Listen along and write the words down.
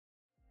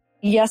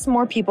Yes,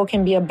 more people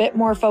can be a bit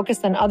more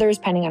focused than others,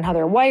 depending on how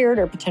they're wired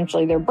or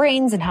potentially their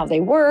brains and how they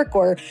work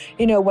or,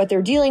 what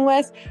they're dealing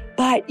with.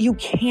 But you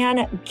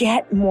can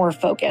get more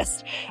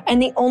focused.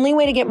 And the only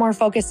way to get more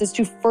focused is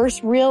to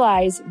first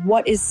realize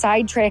what is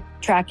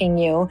sidetracking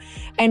you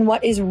and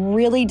what is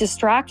really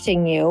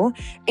distracting you,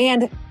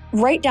 and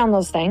write down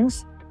those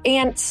things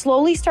and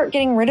slowly start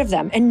getting rid of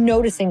them and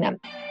noticing them.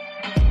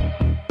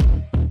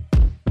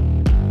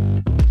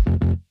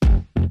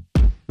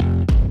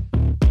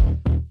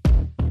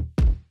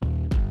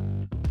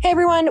 Hey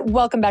everyone,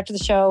 welcome back to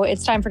the show.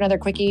 It's time for another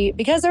quickie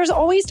because there's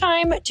always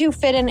time to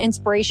fit in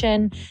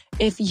inspiration.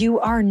 If you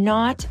are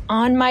not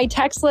on my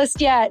text list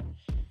yet,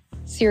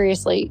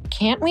 seriously,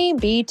 can't we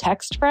be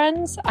text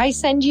friends? I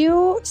send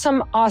you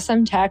some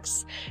awesome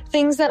texts,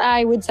 things that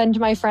I would send to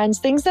my friends,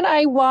 things that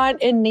I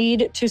want and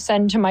need to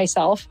send to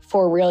myself,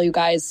 for real, you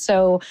guys.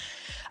 So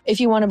if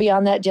you want to be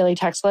on that daily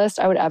text list,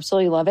 I would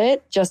absolutely love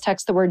it. Just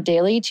text the word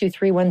daily to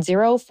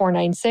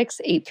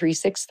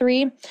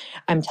 310-496-8363.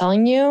 I'm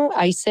telling you,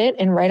 I sit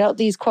and write out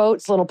these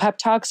quotes, little pep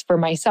talks for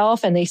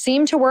myself, and they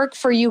seem to work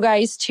for you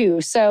guys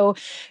too. So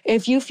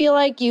if you feel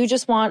like you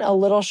just want a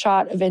little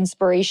shot of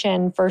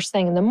inspiration first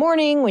thing in the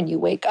morning when you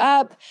wake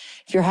up,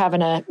 if you're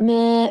having a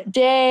meh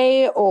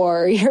day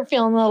or you're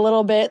feeling a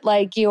little bit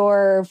like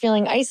you're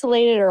feeling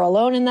isolated or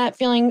alone in that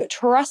feeling,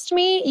 trust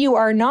me, you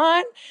are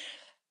not.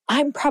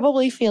 I'm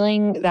probably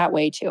feeling that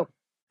way too.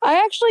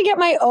 I actually get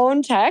my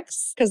own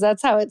texts because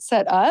that's how it's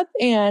set up.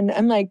 And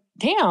I'm like,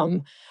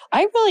 damn,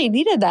 I really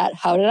needed that.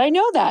 How did I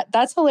know that?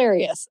 That's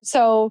hilarious.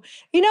 So,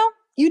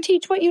 you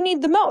teach what you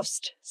need the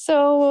most.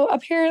 So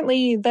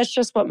apparently that's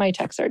just what my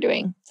texts are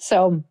doing.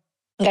 So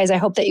guys, I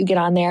hope that you get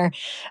on there.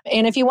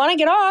 And if you want to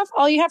get off,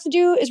 all you have to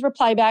do is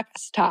reply back,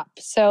 stop.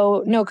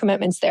 So no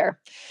commitments there.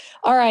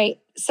 All right.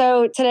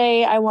 So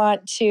today I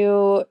want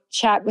to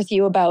chat with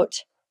you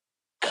about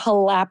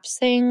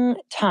collapsing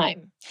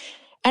time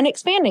and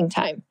expanding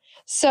time.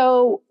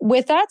 So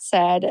with that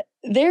said,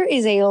 there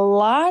is a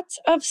lot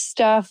of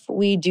stuff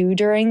we do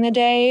during the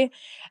day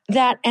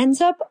that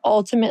ends up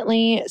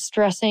ultimately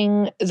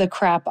stressing the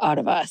crap out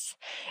of us.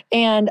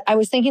 And I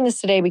was thinking this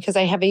today because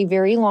I have a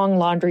very long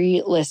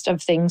laundry list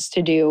of things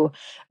to do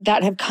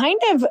that have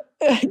kind of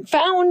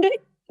found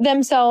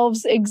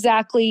themselves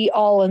exactly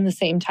all in the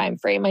same time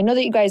frame. I know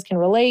that you guys can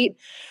relate.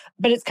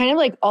 But it's kind of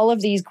like all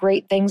of these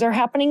great things are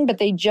happening, but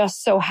they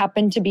just so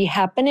happen to be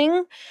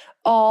happening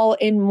all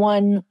in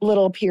one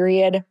little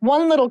period,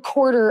 one little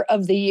quarter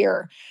of the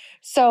year.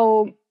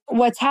 So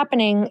what's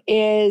happening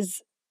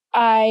is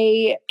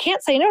I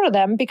can't say no to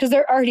them because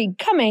they're already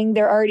coming,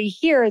 they're already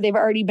here, they've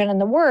already been in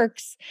the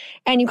works,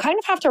 and you kind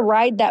of have to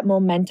ride that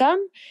momentum.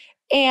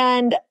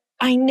 And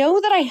I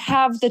know that I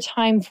have the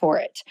time for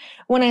it.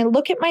 When I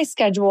look at my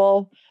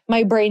schedule,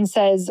 my brain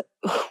says,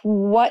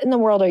 what in the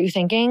world are you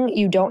thinking?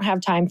 You don't have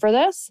time for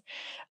this.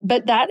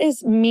 But that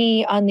is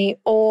me on the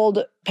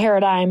old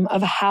paradigm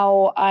of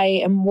how I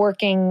am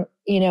working,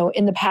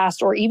 in the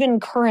past or even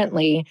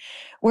currently,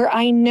 where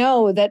I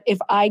know that if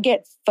I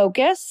get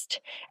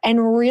focused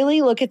and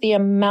really look at the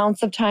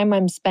amounts of time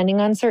I'm spending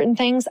on certain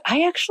things,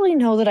 I actually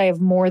know that I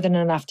have more than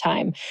enough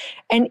time.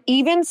 And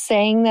even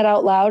saying that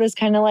out loud is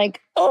kind of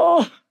like,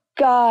 oh,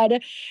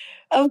 God.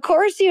 Of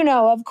course,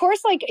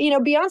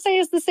 Beyonce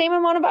has the same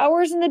amount of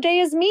hours in the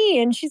day as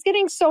me, and she's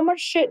getting so much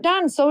shit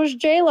done. So is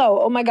J-Lo.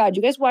 Oh my God,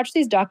 you guys watch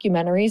these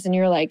documentaries and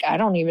you're like, I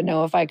don't even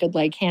know if I could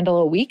handle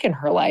a week in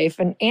her life.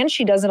 And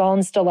she does it all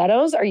in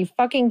stilettos. Are you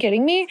fucking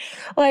kidding me?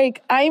 I'm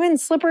in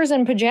slippers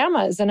and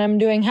pajamas and I'm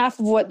doing half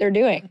of what they're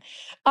doing.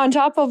 On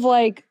top of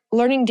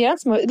learning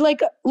dance moves,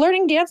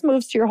 learning dance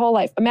moves to your whole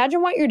life.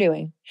 Imagine what you're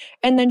doing.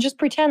 And then just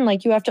pretend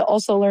like you have to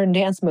also learn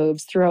dance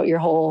moves throughout your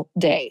whole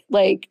day.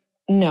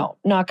 No,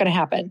 not going to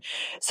happen.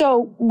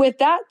 So with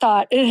that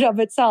thought in and of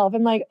itself,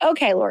 I'm like,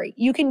 okay, Lori,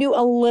 you can do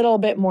a little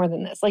bit more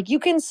than this. You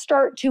can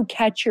start to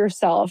catch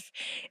yourself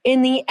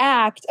in the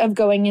act of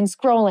going and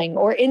scrolling,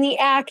 or in the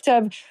act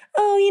of,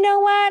 oh, you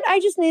know what?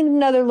 I just need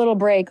another little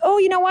break. Oh,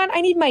 you know what?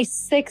 I need my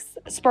 6th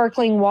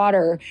sparkling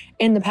water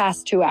in the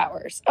past 2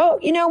 hours. Oh,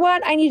 you know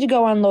what? I need to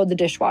go unload the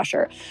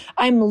dishwasher.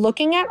 I'm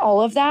looking at all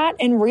of that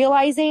and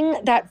realizing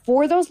that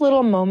for those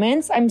little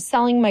moments, I'm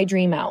selling my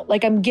dream out.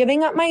 I'm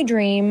giving up my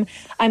dream.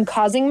 I'm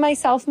causing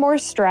myself more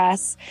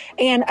stress,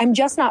 and I'm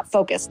just not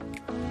focused.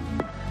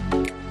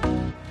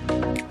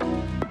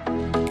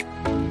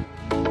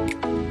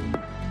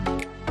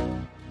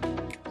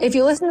 If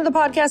you listen to the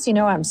podcast, you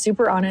know I'm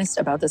super honest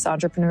about this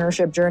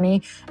entrepreneurship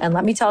journey. And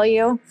let me tell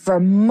you, for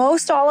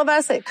most all of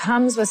us, it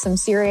comes with some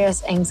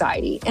serious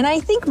anxiety. And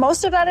I think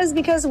most of that is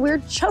because we're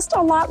just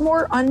a lot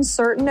more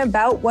uncertain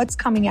about what's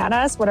coming at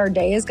us, what our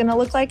day is going to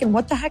look like, and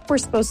what the heck we're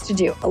supposed to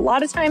do. A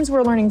lot of times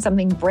we're learning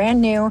something brand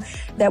new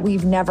that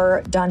we've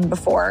never done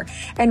before.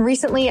 And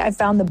recently I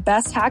found the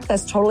best hack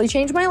that's totally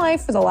changed my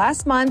life for the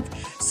last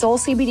month. Soul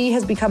CBD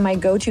has become my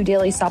go-to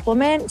daily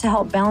supplement to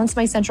help balance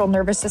my central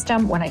nervous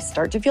system when I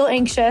start to feel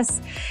anxious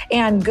delicious.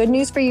 And good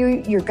news for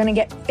you, you're going to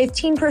get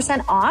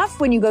 15% off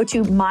when you go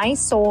to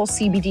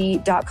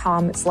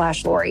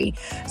mysoulcbd.com/Lori.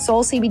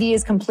 Soul CBD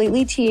is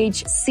completely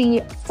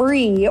THC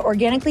free,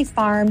 organically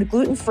farmed,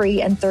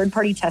 gluten-free, and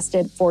third-party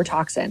tested for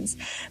toxins.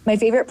 My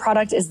favorite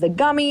product is the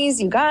gummies.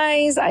 You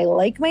guys, I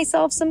like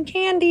myself some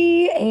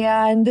candy,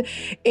 and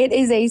it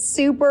is a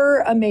super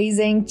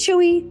amazing,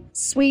 chewy,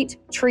 sweet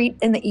treat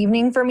in the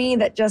evening for me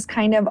that just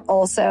kind of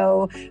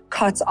also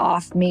cuts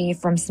off me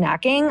from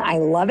snacking. I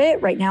love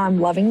it. Right now,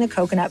 I'm loving the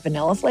coconut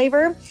vanilla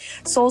flavor.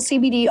 Soul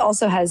CBD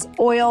also has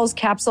oils,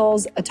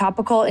 capsules, a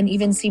topical, and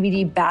even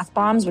CBD bath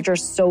bombs, which are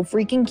so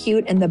freaking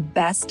cute and the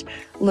best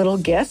little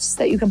gifts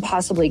that you can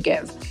possibly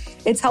give.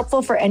 It's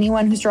helpful for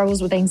anyone who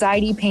struggles with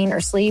anxiety, pain,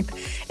 or sleep.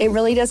 It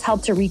really does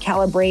help to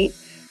recalibrate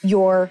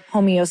your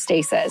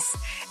homeostasis.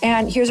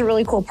 And here's a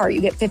really cool part.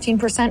 You get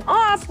 15%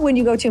 off when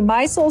you go to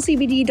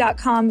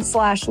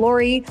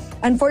mysoulcbd.com/Lori.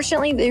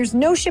 Unfortunately, there's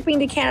no shipping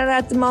to Canada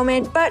at the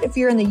moment, but if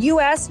you're in the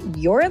US,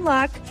 you're in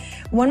luck.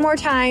 One more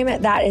time,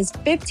 that is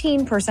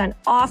 15%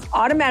 off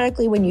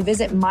automatically when you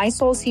visit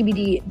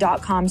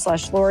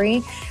mysoulcbd.com/Lori,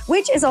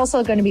 which is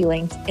also going to be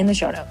linked in the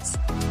show notes.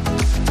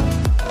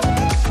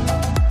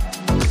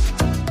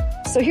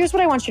 So here's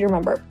what I want you to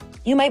remember.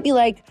 You might be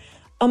like,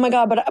 oh my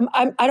God, but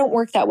I don't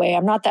work that way.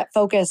 I'm not that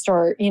focused,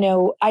 or,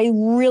 I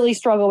really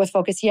struggle with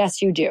focus.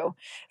 Yes, you do.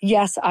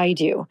 Yes, I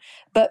do.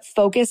 But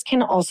focus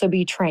can also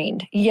be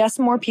trained. Yes,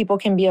 more people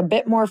can be a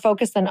bit more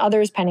focused than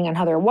others, depending on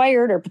how they're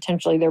wired or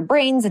potentially their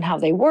brains and how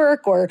they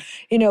work, or,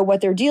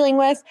 what they're dealing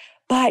with.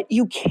 But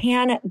you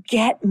can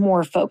get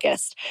more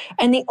focused.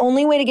 And the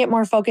only way to get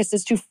more focused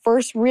is to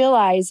first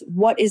realize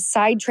what is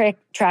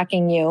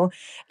sidetracking you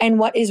and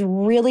what is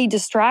really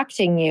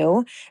distracting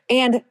you,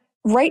 and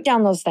write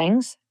down those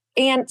things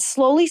and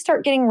slowly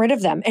start getting rid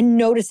of them and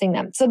noticing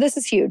them. So this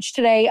is huge.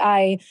 Today,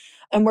 I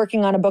am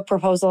working on a book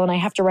proposal and I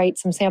have to write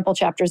some sample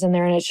chapters in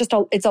there. And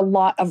it's a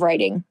lot of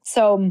writing.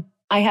 So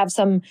I have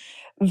some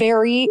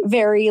very,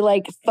 very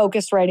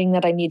focused writing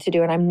that I need to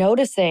do. And I'm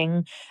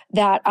noticing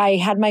that I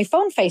had my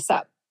phone face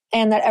up,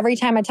 and that every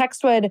time a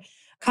text would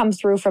come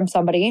through from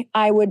somebody,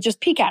 I would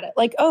just peek at it.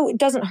 It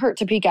doesn't hurt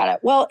to peek at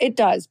it. Well, it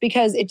does,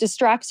 because it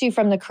distracts you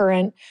from the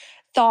current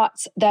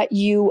thoughts that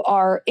you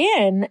are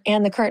in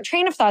and the current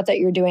train of thought that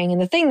you're doing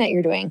and the thing that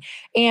you're doing.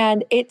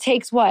 And it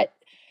takes a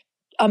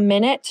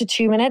minute to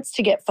 2 minutes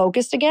to get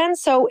focused again.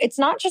 So it's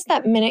not just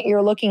that minute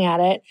you're looking at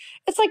it.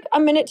 It's like a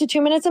minute to 2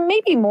 minutes and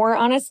maybe more,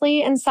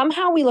 honestly. And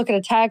somehow we look at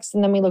a text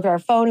and then we look at our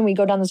phone and we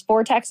go down this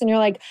vortex and you're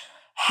like,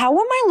 how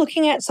am I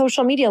looking at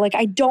social media?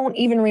 I don't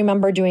even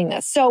remember doing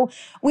this. So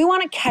we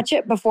want to catch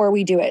it before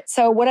we do it.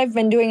 So what I've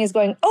been doing is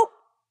going, oh,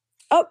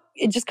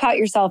 it just caught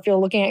yourself. You're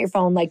looking at your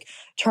phone,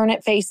 turn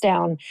it face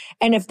down.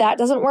 And if that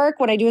doesn't work,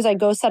 what I do is I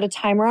go set a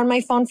timer on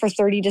my phone for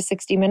 30 to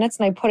 60 minutes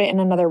and I put it in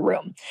another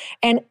room.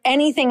 And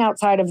anything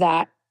outside of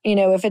that,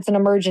 if it's an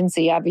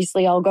emergency,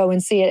 obviously I'll go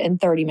and see it in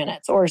 30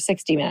 minutes or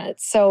 60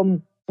 minutes.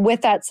 So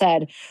with that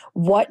said,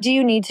 what do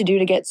you need to do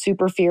to get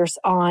super fierce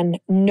on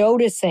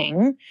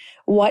noticing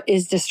what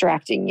is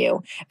distracting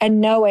you,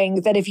 and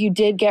knowing that if you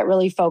did get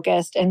really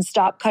focused and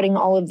stop cutting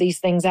all of these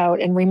things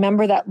out and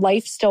remember that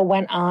life still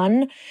went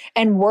on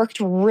and worked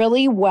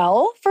really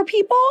well for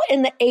people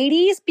in the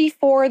 80s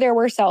before there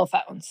were cell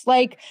phones.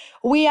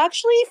 We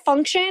actually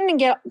functioned and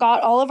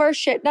got all of our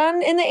shit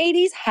done in the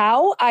 80s.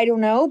 How? I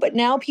don't know. But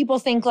now people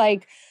think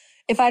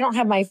if I don't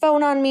have my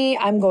phone on me,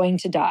 I'm going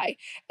to die.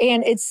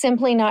 And it's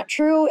simply not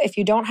true. If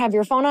you don't have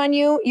your phone on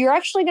you, you're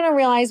actually going to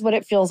realize what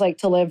it feels like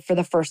to live for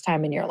the first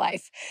time in your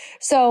life.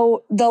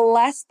 So the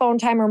less phone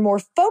time or more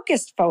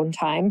focused phone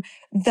time,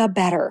 the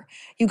better.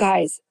 You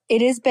guys,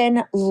 it has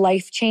been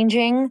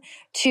life-changing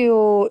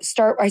to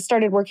start. I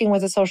started working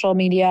with a social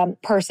media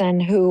person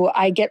who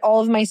I get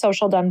all of my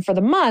social done for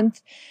the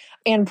month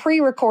and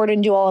pre-record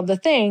and do all of the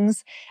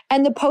things.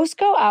 And the posts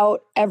go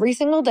out every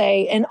single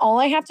day. And all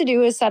I have to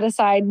do is set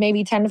aside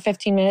maybe 10 to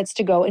 15 minutes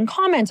to go and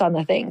comment on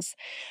the things.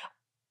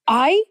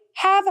 I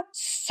have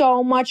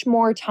so much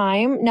more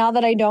time now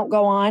that I don't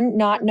go on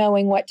not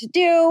knowing what to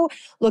do,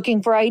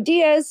 looking for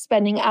ideas,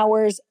 spending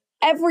hours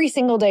every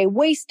single day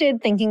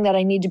wasted thinking that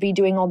I need to be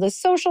doing all this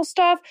social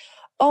stuff.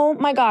 Oh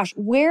my gosh,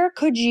 where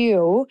could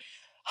you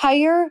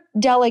hire,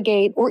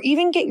 delegate, or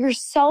even get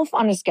yourself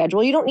on a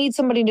schedule? You don't need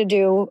somebody to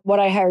do what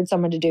I hired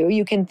someone to do.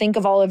 You can think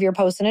of all of your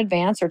posts in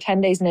advance or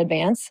 10 days in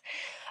advance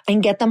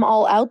and get them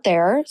all out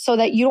there so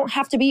that you don't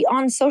have to be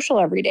on social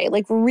every day.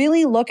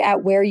 Really look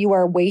at where you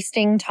are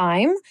wasting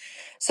time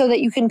so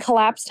that you can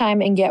collapse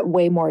time and get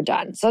way more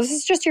done. So this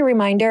is just your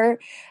reminder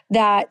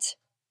that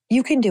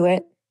you can do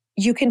it.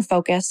 You can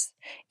focus.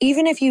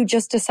 Even if you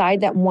just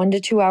decide that 1 to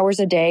 2 hours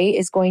a day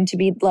is going to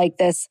be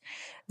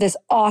this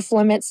off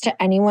limits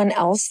to anyone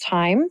else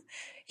time,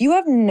 you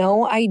have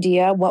no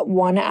idea what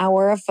 1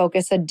 hour of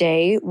focus a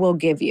day will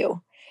give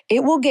you.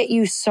 it will get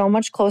you so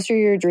much closer to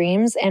your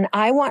dreams. And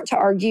I want to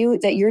argue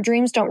that your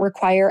dreams don't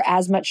require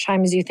as much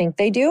time as you think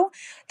they do.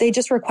 They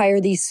just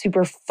require these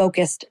super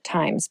focused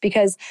times,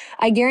 because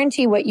I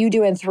guarantee what you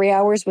do in 3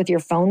 hours with your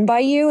phone by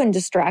you and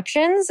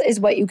distractions is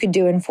what you could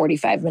do in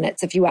 45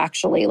 minutes if you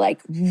actually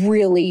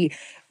really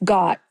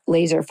got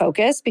laser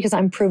focus, because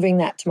I'm proving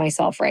that to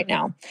myself right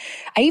now.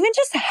 I even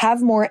just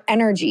have more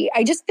energy.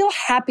 I just feel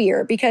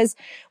happier because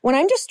when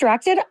I'm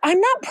distracted, I'm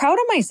not proud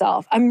of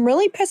myself. I'm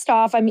really pissed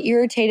off. I'm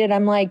irritated.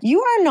 I'm like,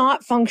 you are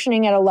not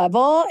functioning at a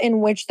level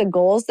in which the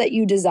goals that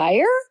you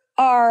desire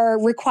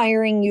are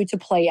requiring you to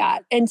play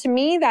at. And to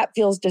me, that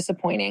feels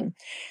disappointing.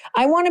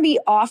 I want to be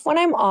off when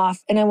I'm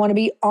off, and I want to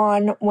be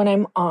on when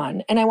I'm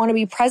on. And I want to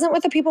be present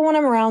with the people when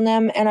I'm around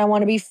them. And I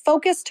want to be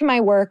focused to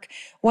my work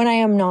when I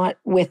am not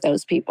with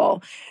those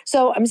people.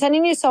 So I'm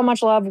sending you so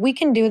much love. We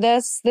can do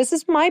this. This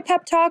is my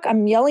pep talk.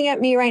 I'm yelling at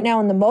me right now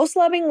in the most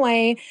loving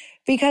way,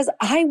 because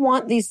I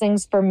want these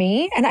things for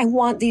me and I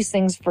want these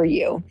things for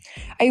you.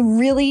 I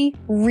really,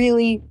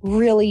 really,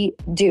 really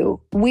do.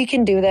 We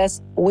can do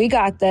this. We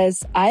got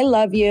this. I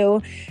love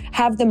you.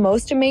 Have the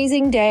most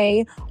amazing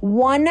day.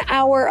 1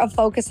 hour of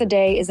focus a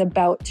day is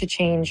about to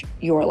change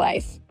your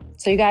life.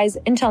 So you guys,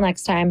 until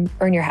next time,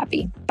 earn your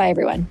happy. Bye,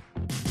 everyone.